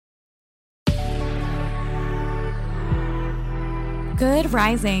Good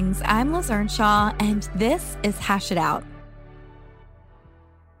risings. I'm Liz Earnshaw, and this is Hash It Out.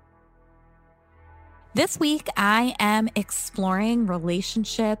 This week, I am exploring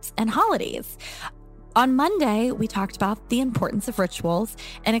relationships and holidays. On Monday, we talked about the importance of rituals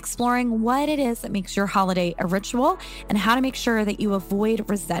and exploring what it is that makes your holiday a ritual and how to make sure that you avoid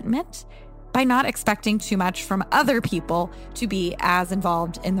resentment by not expecting too much from other people to be as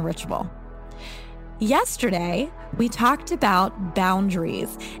involved in the ritual. Yesterday, we talked about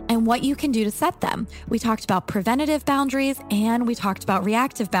boundaries and what you can do to set them. We talked about preventative boundaries and we talked about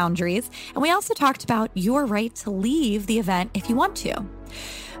reactive boundaries. And we also talked about your right to leave the event if you want to.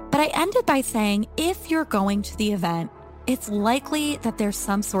 But I ended by saying, if you're going to the event, it's likely that there's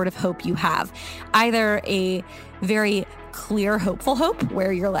some sort of hope you have, either a very clear, hopeful hope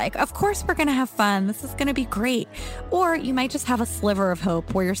where you're like, of course we're going to have fun. This is going to be great. Or you might just have a sliver of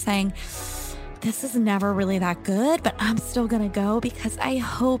hope where you're saying, this is never really that good, but I'm still going to go because I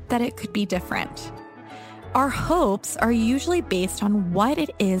hope that it could be different. Our hopes are usually based on what it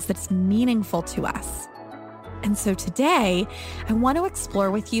is that's meaningful to us. And so today, I want to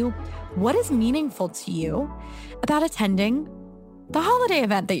explore with you what is meaningful to you about attending the holiday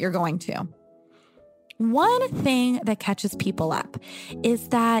event that you're going to. One thing that catches people up is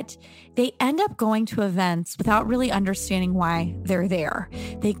that they end up going to events without really understanding why they're there.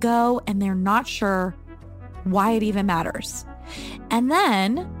 They go and they're not sure why it even matters. And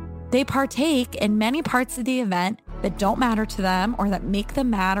then they partake in many parts of the event that don't matter to them or that make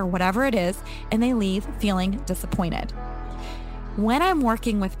them mad or whatever it is, and they leave feeling disappointed. When I'm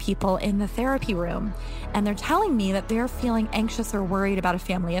working with people in the therapy room and they're telling me that they're feeling anxious or worried about a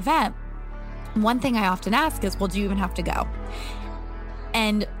family event, one thing I often ask is, well, do you even have to go?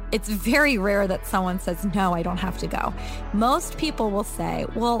 And it's very rare that someone says, no, I don't have to go. Most people will say,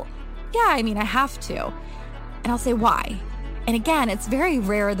 well, yeah, I have to. And I'll say, why? And again, it's very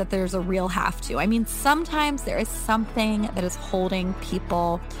rare that there's a real have to. Sometimes there is something that is holding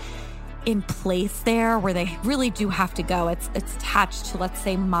people in place there where they really do have to go. It's attached to, let's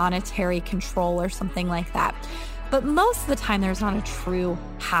say, monetary control or something like that. But most of the time, there's not a true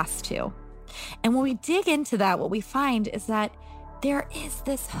has to. And when we dig into that, what we find is that there is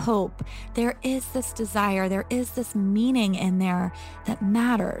this hope, there is this desire, there is this meaning in there that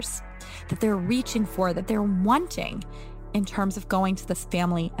matters, that they're reaching for, that they're wanting in terms of going to this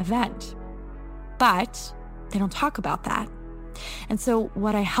family event. But they don't talk about that. And so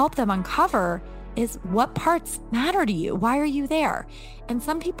what I help them uncover is what parts matter to you? Why are you there? And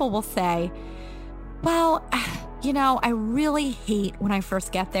some people will say, well, I really hate when I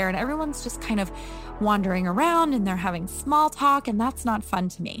first get there and everyone's just kind of wandering around and they're having small talk and that's not fun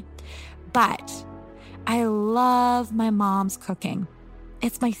to me. But I love my mom's cooking.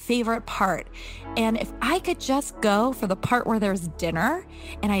 It's my favorite part. And if I could just go for the part where there's dinner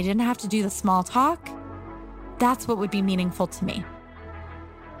and I didn't have to do the small talk, that's what would be meaningful to me.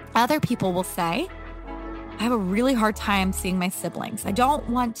 Other people will say, I have a really hard time seeing my siblings. I don't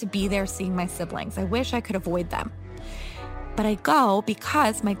want to be there seeing my siblings. I wish I could avoid them. But I go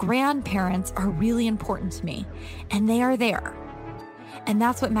because my grandparents are really important to me and they are there. And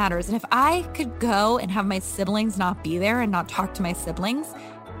that's what matters. And if I could go and have my siblings not be there and not talk to my siblings,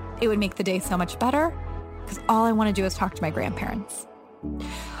 it would make the day so much better because all I want to do is talk to my grandparents.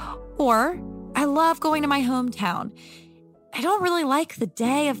 Or I love going to my hometown. I don't really like the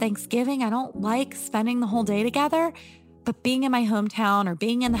day of Thanksgiving. I don't like spending the whole day together, but being in my hometown or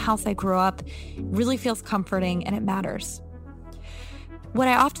being in the house I grew up really feels comforting and it matters. What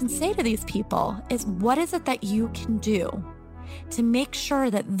I often say to these people is, what is it that you can do to make sure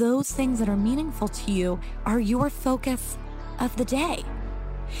that those things that are meaningful to you are your focus of the day?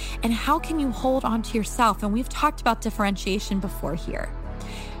 And how can you hold on to yourself? And we've talked about differentiation before here.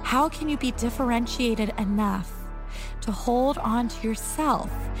 How can you be differentiated enough to hold on to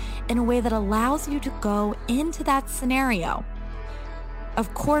yourself in a way that allows you to go into that scenario?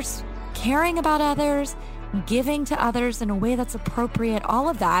 Of course, caring about others, giving to others in a way that's appropriate, all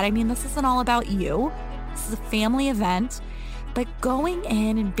of that. This isn't all about you. This is a family event. But going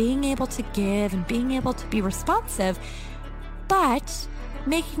in and being able to give and being able to be responsive, but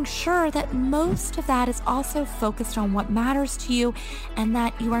making sure that most of that is also focused on what matters to you and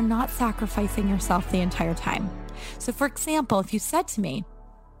that you are not sacrificing yourself the entire time. So for example, if you said to me,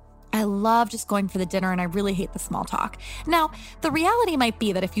 I love just going for the dinner and I really hate the small talk. Now, the reality might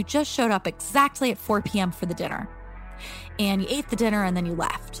be that if you just showed up exactly at 4 p.m. for the dinner and you ate the dinner and then you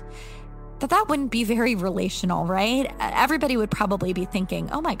left, that wouldn't be very relational, right? Everybody would probably be thinking,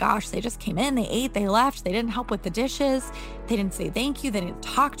 oh my gosh, they just came in, they ate, they left, they didn't help with the dishes, they didn't say thank you, they didn't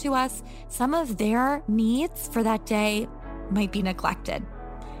talk to us. Some of their needs for that day might be neglected?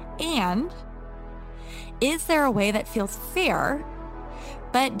 And is there a way that feels fair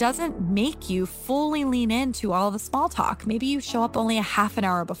but doesn't make you fully lean into all the small talk? Maybe you show up only a half an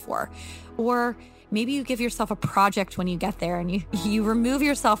hour before, or maybe you give yourself a project when you get there and you remove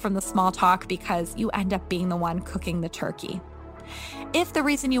yourself from the small talk because you end up being the one cooking the turkey. If the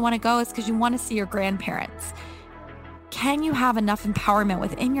reason you want to go is because you want to see your grandparents, can you have enough empowerment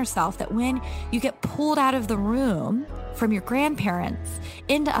within yourself that when you get pulled out of the room from your grandparents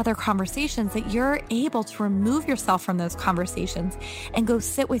into other conversations, that you're able to remove yourself from those conversations and go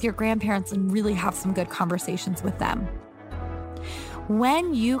sit with your grandparents and really have some good conversations with them?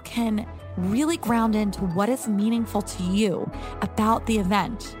 When you can really ground into what is meaningful to you about the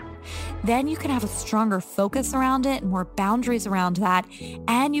event, then you can have a stronger focus around it, more boundaries around that,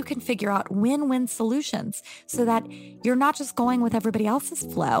 and you can figure out win-win solutions so that you're not just going with everybody else's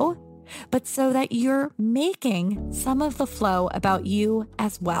flow, but so that you're making some of the flow about you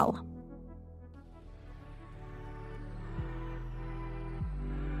as well.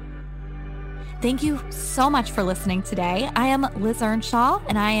 Thank you so much for listening today. I am Liz Earnshaw,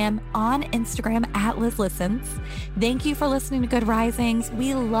 and I am on Instagram at Liz Listens. Thank you for listening to Good Risings.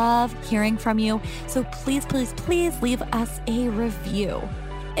 We love hearing from you. So please, please, please leave us a review.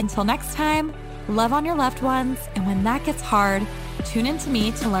 Until next time, love on your loved ones. And when that gets hard, tune into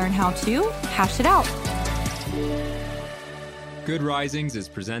me to learn how to hash it out. Good Risings is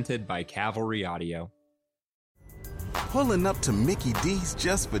presented by Cavalry Audio. Pulling up to Mickey D's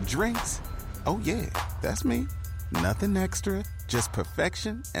just for drinks? Oh yeah, that's me. Nothing extra, just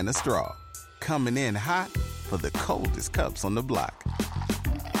perfection and a straw. Coming in hot for the coldest cups on the block.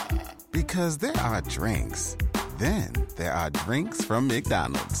 Because there are drinks. Then there are drinks from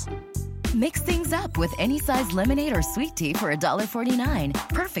McDonald's. Mix things up with any size lemonade or sweet tea for $1.49.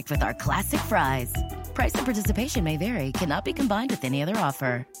 Perfect with our classic fries. Price and participation may vary. Cannot be combined with any other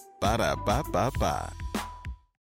offer. Ba-da-ba-ba-ba.